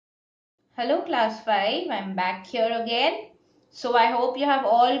Hello class 5, I'm back here again. So I hope you have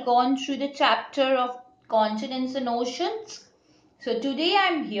all gone through the chapter of continents and oceans. So today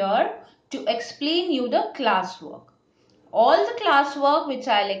I'm here to explain you the classwork. All the classwork which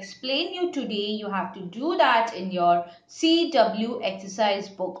I'll explain you today, you have to do that in your CW exercise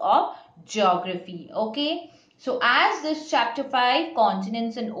book of geography. Okay. So as this chapter 5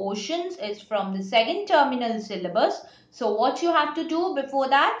 continents and oceans is from the second terminal syllabus. So what you have to do before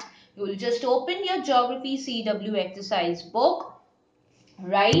that, you will just open your geography CW exercise book,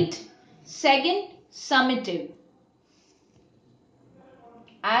 write second summative.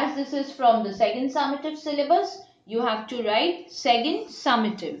 As this is from the second summative syllabus, you have to write second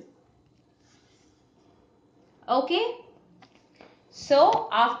summative. Okay. So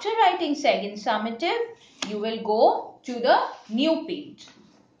after writing second summative, you will go to the new page.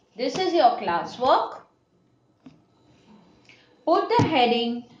 This is your classwork. Put the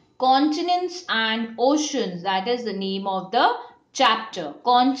heading Continents and Oceans. That is the name of the chapter.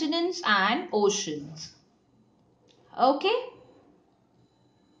 Continents and Oceans. Okay.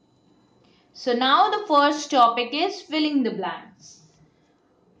 So now the first topic is filling the blanks.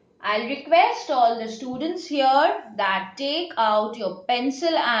 I'll request all the students here that take out your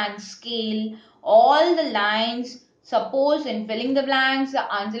pencil and scale all the lines. Suppose in filling the blanks, the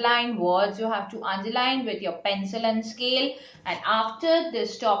underlined words you have to underline with your pencil and scale. And after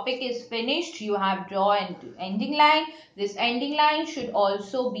this topic is finished, you have drawn an ending line. This ending line should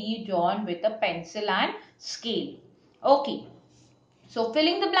also be drawn with a pencil and scale. Okay. So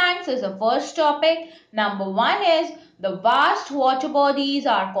filling the blanks is the first topic. Number 1 is the vast water bodies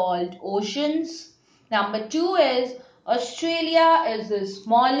are called oceans. Number 2 is Australia is the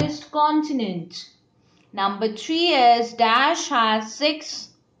smallest continent. Number 3 is Dash has 6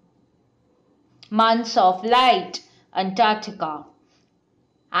 months of light, Antarctica,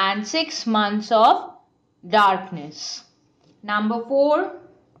 and 6 months of darkness. Number 4,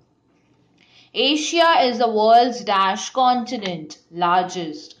 Asia is the world's dash continent,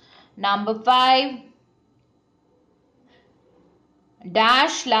 largest. Number 5,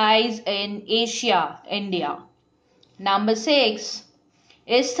 dash lies in Asia, India. Number 6,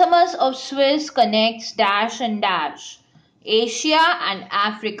 Isthmus of Suez connects dash and dash, Asia and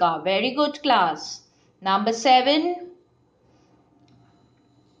Africa. Very good class. Number 7,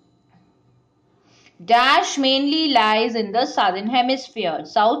 dash mainly lies in the southern hemisphere,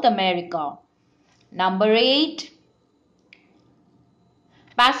 South America. Number 8,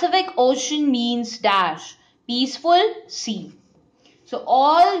 Pacific Ocean means dash, peaceful sea. So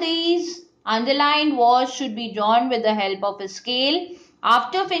all these underlined words should be drawn with the help of a scale.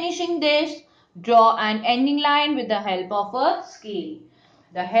 After finishing this, draw an ending line with the help of a scale.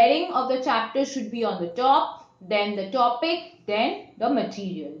 The heading of the chapter should be on the top, then the topic, then the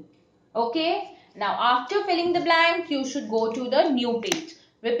material. Okay. Now after filling the blank, you should go to the new page.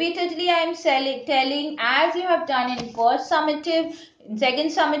 Repeatedly I am telling, as you have done in first summative, in second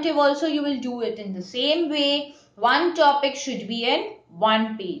summative also you will do it in the same way. One topic should be in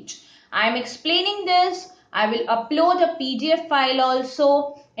one page. I am explaining this. I will upload a PDF file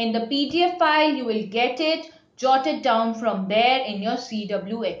also. In the PDF file you will get it, jot it down from there in your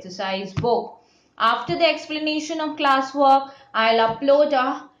CW exercise book. After the explanation of classwork, I'll upload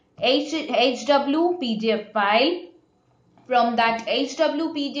a HW PDF file. From that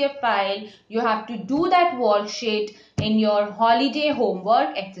HW PDF file, you have to do that worksheet in your holiday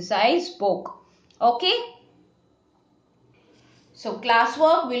homework exercise book. Okay. So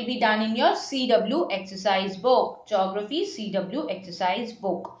classwork will be done in your CW exercise book, Geography CW exercise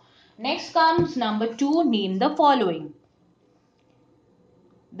book. Next comes number 2, name the following.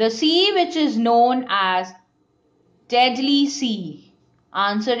 The sea which is known as Deadly Sea.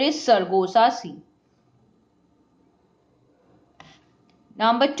 Answer is Sargasso Sea.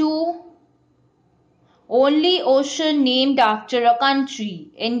 Number 2, only ocean named after a country,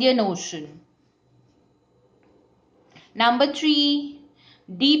 Indian Ocean. Number 3,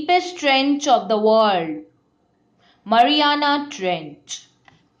 deepest trench of the world, Mariana Trench.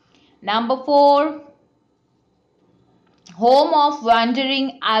 Number 4, home of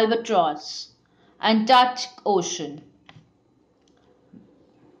wandering albatross, Antarctic Ocean.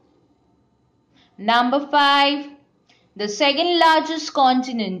 Number 5, the second largest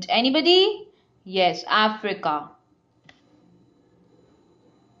continent. Anybody? Yes, Africa.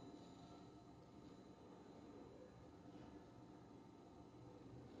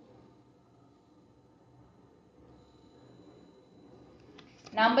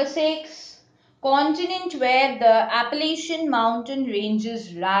 Number 6, continent where the Appalachian mountain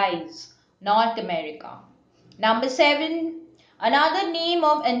ranges rise, North America. Number 7, Another name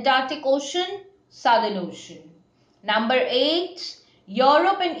of Antarctic Ocean, Southern Ocean. Number 8,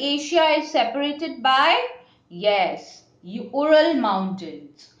 Europe and Asia is separated by, yes, Ural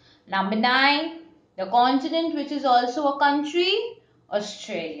Mountains. Number 9, the continent which is also a country,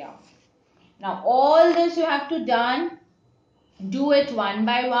 Australia. Now all this you have to do it one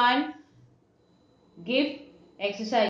by one. Give exercise